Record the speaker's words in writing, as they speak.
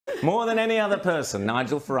More than any other person,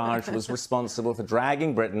 Nigel Farage was responsible for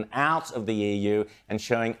dragging Britain out of the EU and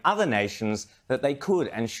showing other nations that they could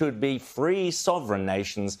and should be free sovereign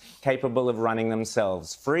nations capable of running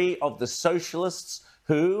themselves, free of the socialists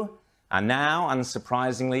who are now,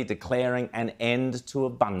 unsurprisingly, declaring an end to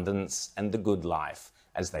abundance and the good life,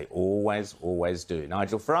 as they always do.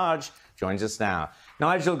 Nigel Farage joins us now.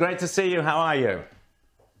 Nigel, great to see you. How are you?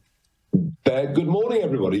 Good morning,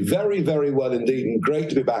 everybody. Very, very well indeed, and great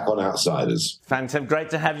to be back on Outsiders. Fantastic. Great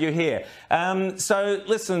to have you here. So,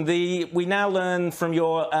 listen, we now learn from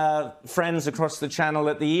your friends across the channel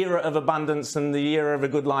that the era of abundance and the era of a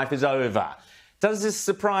good life is over. Does this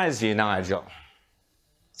surprise you, Nigel?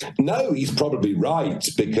 No, he's probably right,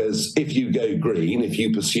 because if you go green, if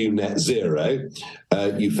you pursue net zero,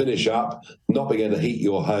 you finish up not being able to heat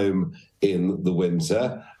your home in the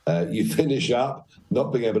winter. You finish up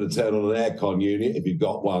not being able to turn on an aircon unit if you've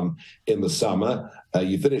got one in the summer.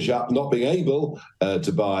 You finish up not being able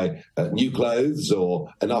to buy new clothes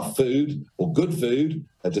or enough food or good food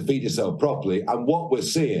to feed yourself properly. And what we're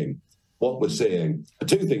seeing are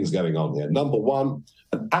two things going on here. Number one,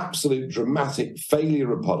 an absolute dramatic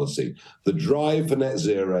failure of policy. The drive for net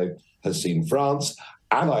zero has seen France,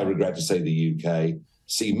 and I regret to say the UK,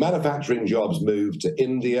 see manufacturing jobs move to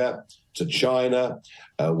India, to China.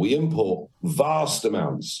 We import vast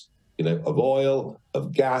amounts, of oil,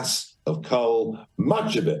 of gas, of coal,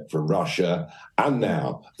 much of it from Russia. And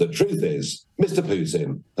now the truth is, Mr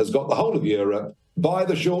Putin has got the whole of Europe by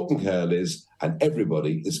the short and curlies, and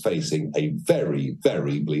everybody is facing a very,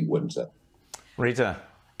 very bleak winter. Rita.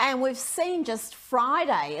 And we've seen just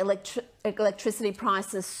Friday electricity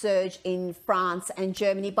prices surge in France and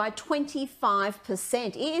Germany by 25%.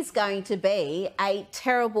 It is going to be a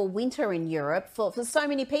terrible winter in Europe for so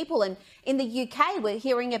many people. And in the UK, we're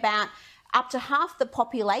hearing about up to half the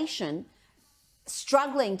population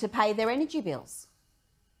struggling to pay their energy bills.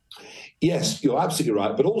 Yes, you're absolutely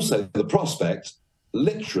right. But also the prospect,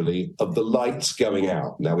 literally, of the lights going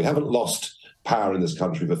out. Now, we haven't lost power in this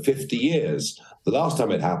country for 50 years. The last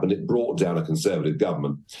time it happened, it brought down a Conservative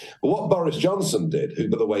government. But what Boris Johnson did, who,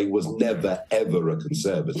 by the way, was never, ever a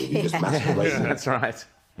Conservative, he just masqueraded. That's right.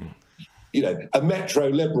 A metro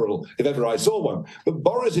liberal, if ever I saw one. But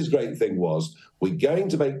Boris's great thing was, we're going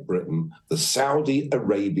to make Britain the Saudi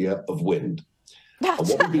Arabia of wind. And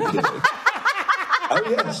what we've been doing...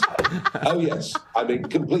 Oh, yes. I mean,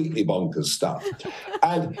 completely bonkers stuff.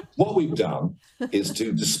 And what we've done is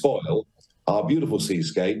to despoil our beautiful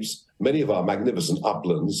seascapes, many of our magnificent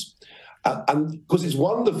uplands, and because it's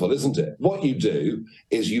wonderful, isn't it? What you do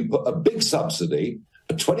is you put a big subsidy,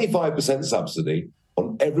 a 25% subsidy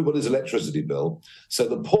on everybody's electricity bill, so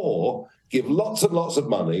the poor give lots and lots of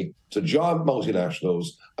money to giant multinationals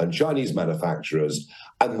and Chinese manufacturers,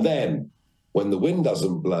 and then, when the wind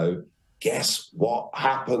doesn't blow, guess what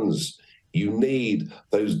happens? You need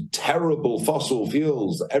those terrible fossil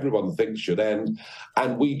fuels that everyone thinks should end.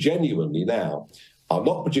 And we genuinely now are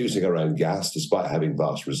not producing our own gas, despite having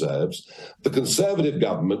vast reserves. The Conservative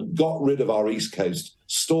government got rid of our East Coast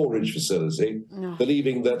storage facility,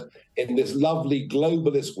 believing that in this lovely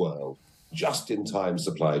globalist world, just-in-time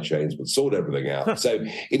supply chains would sort everything out. So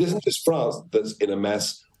it isn't just France that's in a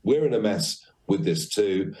mess. We're in a mess with this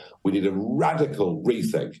too. We need a radical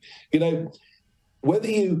rethink.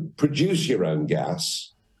 Whether you produce your own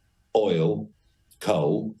gas, oil,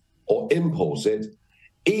 coal, or import it,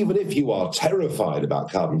 even if you are terrified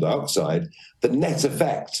about carbon dioxide, the net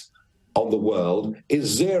effect on the world is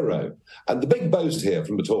zero. And the big boast here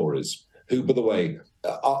from the Tories, who, by the way,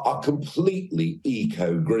 are completely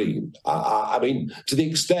eco-green. I mean, to the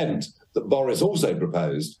extent that Boris also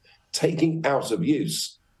proposed taking out of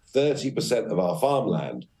use 30% of our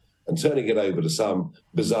farmland and turning it over to some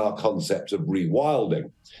bizarre concept of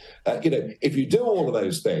rewilding. If you do all of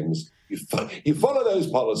those things, you follow those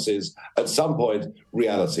policies, at some point,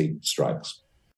 reality strikes.